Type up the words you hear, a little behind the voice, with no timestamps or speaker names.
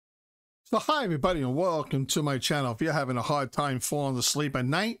So hi everybody and welcome to my channel. If you're having a hard time falling asleep at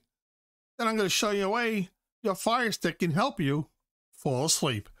night, then I'm going to show you a way your Fire Stick can help you fall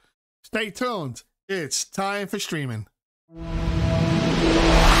asleep. Stay tuned. It's time for streaming.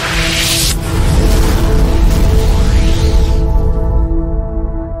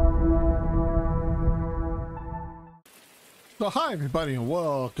 So hi everybody and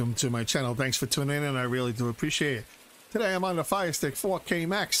welcome to my channel. Thanks for tuning in and I really do appreciate it. Today I'm on the Firestick 4K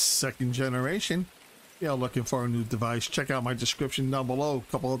Max 2nd generation. If you're looking for a new device, check out my description down below. A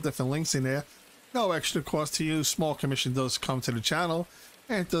couple of different links in there. No extra cost to you. Small commission does come to the channel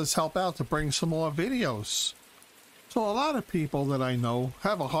and it does help out to bring some more videos. So a lot of people that I know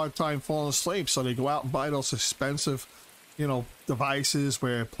have a hard time falling asleep, so they go out and buy those expensive, devices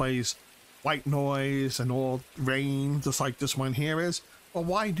where it plays white noise and all rain, just like this one here is. Well,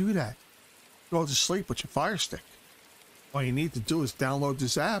 why do that? Go to sleep with your Fire Stick. All you need to do is download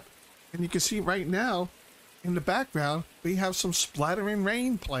this app, and you can see right now in the background we have some splattering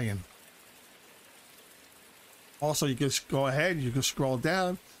rain playing. Also, you can go ahead, you can scroll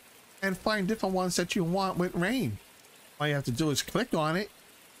down and find different ones that you want with rain. All you have to do is click on it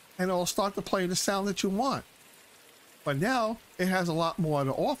and it'll start to play the sound that you want. But now it has a lot more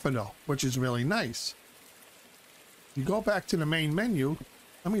to offer though, which is really nice. You go back to the main menu.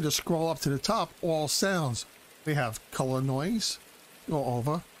 Let me just scroll up to the top. All sounds. We have color noise. Go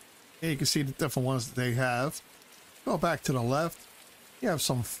over. Here you can see the different ones that they have. Go back to the left. You have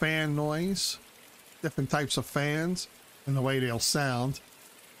some fan noise. Different types of fans and the way they'll sound.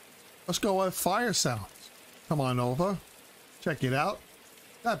 Let's go with fire sounds. Come on over. Check it out.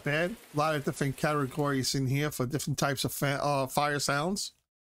 Not bad. A lot of different categories in here for different types of fire sounds.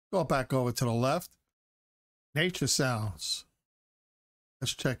 Go back over to the left. Nature sounds.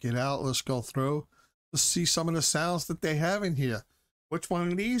 Let's check it out. Let's go through. Let's see some of the sounds that they have in here. Which one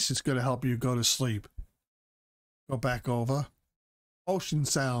of these is going to help you go to sleep? Go back over. Ocean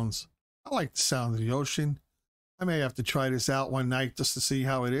sounds. I like the sound of the ocean. I may have to try this out one night just to see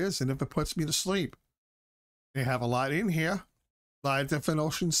how it is and if it puts me to sleep. They have a lot in here. A lot of different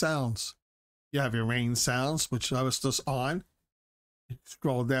ocean sounds. You have your rain sounds, which I was just on. You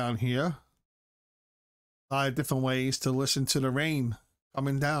scroll down here. A lot of different ways to listen to the rain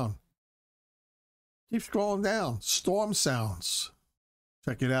coming down. Keep scrolling down. Storm sounds.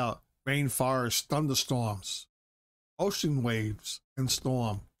 Check it out. Rainforest, thunderstorms, ocean waves, and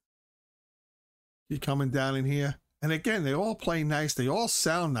storm. Keep coming down in here. And again, they all play nice. They all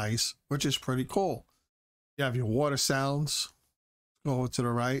sound nice, which is pretty cool. You have your water sounds. Go over to the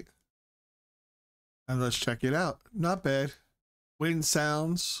right. And let's check it out. Not bad. Wind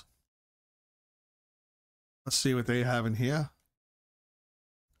sounds. Let's see what they have in here.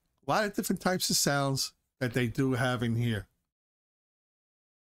 A lot of different types of sounds that they do have in here.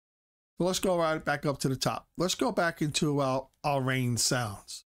 So let's go right back up to the top. Let's go back into our rain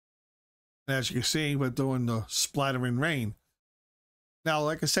sounds. And as you can see, we're doing the splattering rain. Now,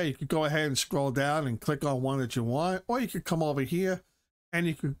 like I say, you could go ahead and scroll down and click on one that you want, or you could come over here and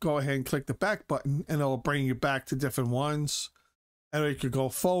you could go ahead and click the back button and it'll bring you back to different ones. And you could go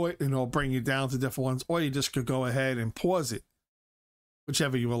forward and it'll bring you down to different ones, or you just could go ahead and pause it.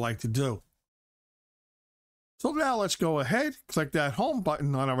 Whichever you would like to do. So now let's go ahead, click that home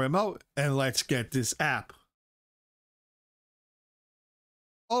button on our remote, and let's get this app.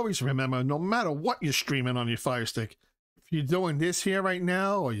 Always remember, no matter what you're streaming on your Fire Stick, if you're doing this here right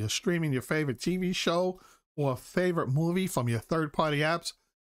now, or you're streaming your favorite TV show or favorite movie from your third-party apps,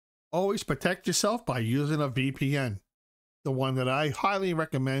 always protect yourself by using a VPN. The one that I highly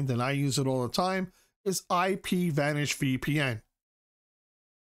recommend, and I use it all the time, is IPVANISH VPN.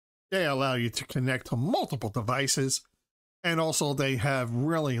 They allow you to connect to multiple devices, and also they have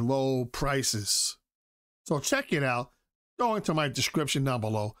really low prices. So check it out. Go into my description down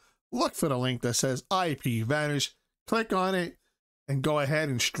below. Look for the link that says IPVANISH. Click on it and go ahead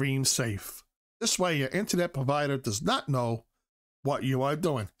and stream safe. This way your internet provider does not know what you are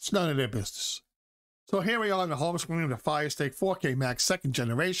doing. It's none of their business. So here we are on the home screen of the Firestick 4K Max 2nd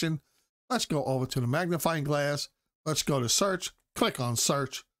generation. Let's go over to the magnifying glass. Let's go to search. Click on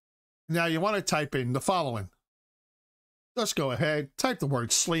search. Now you want to type in the following. Let's go ahead, type the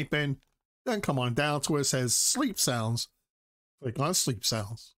word sleep in, then come on down to where it says sleep sounds. Click on sleep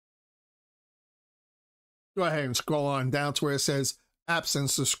sounds. Go ahead and scroll on down to where it says apps and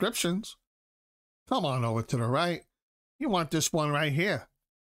subscriptions. Come on over to the right. You want this one right here.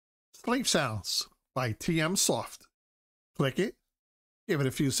 Sleep Sounds by TM Soft. Click it. Give it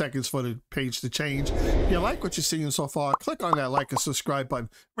a few seconds for the page to change. If you like what you're seeing so far, click on that like and subscribe button.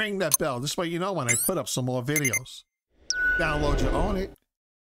 Ring that bell. This way you know when I put up some more videos. Download your own it.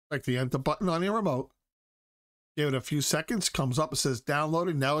 Click the enter button on your remote. Give it a few seconds, comes up, it says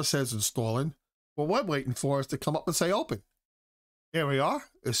downloading, now it says installing. What we're waiting for is to come up and say open. Here we are,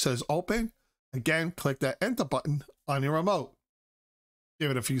 it says open. Again, click that enter button on your remote. Give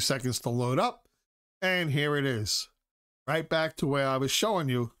it a few seconds to load up, and here it is. Right back to where I was showing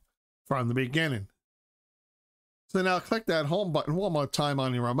you from the beginning. So now click that home button one more time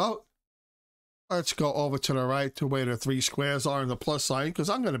on your remote. Let's go over to the right to where the 3 squares are in the plus sign, because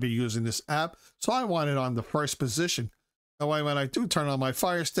I'm going to be using this app, so I want it on the first position. That way when I do turn on my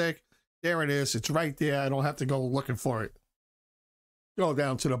Fire Stick, there it is. It's right there. I don't have to go looking for it. Go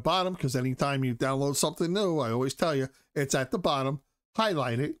down to the bottom, because anytime you download something new, I always tell you, it's at the bottom.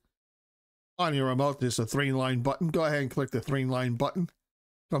 Highlight it. On your remote, there's a 3-line button. Go ahead and click the 3-line button.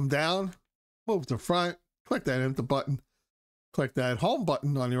 Come down, move to front, click that enter button. Click that home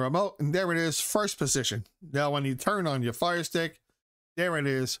button on your remote, and there it is, first position. Now when you turn on your Fire Stick, there it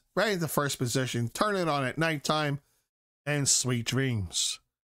is, right in the first position. Turn it on at nighttime, and sweet dreams.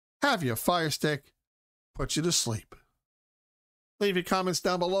 Have your Fire Stick put you to sleep. Leave your comments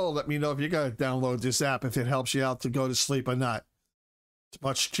down below. Let me know if you're going to download this app, if it helps you out to go to sleep or not. It's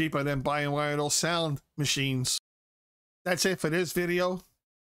much cheaper than buying one of those sound machines. That's it for this video.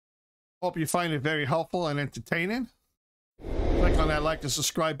 Hope you find it very helpful and entertaining. Click on that like and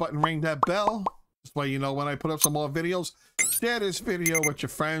subscribe button, ring that bell. This way you know when I put up some more videos. Share this video with your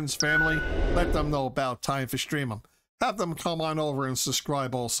friends, family. Let them know about Time for Streaming. Have them come on over and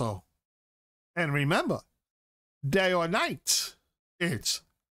subscribe also. And remember, day or night, it's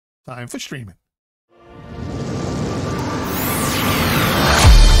time for streaming.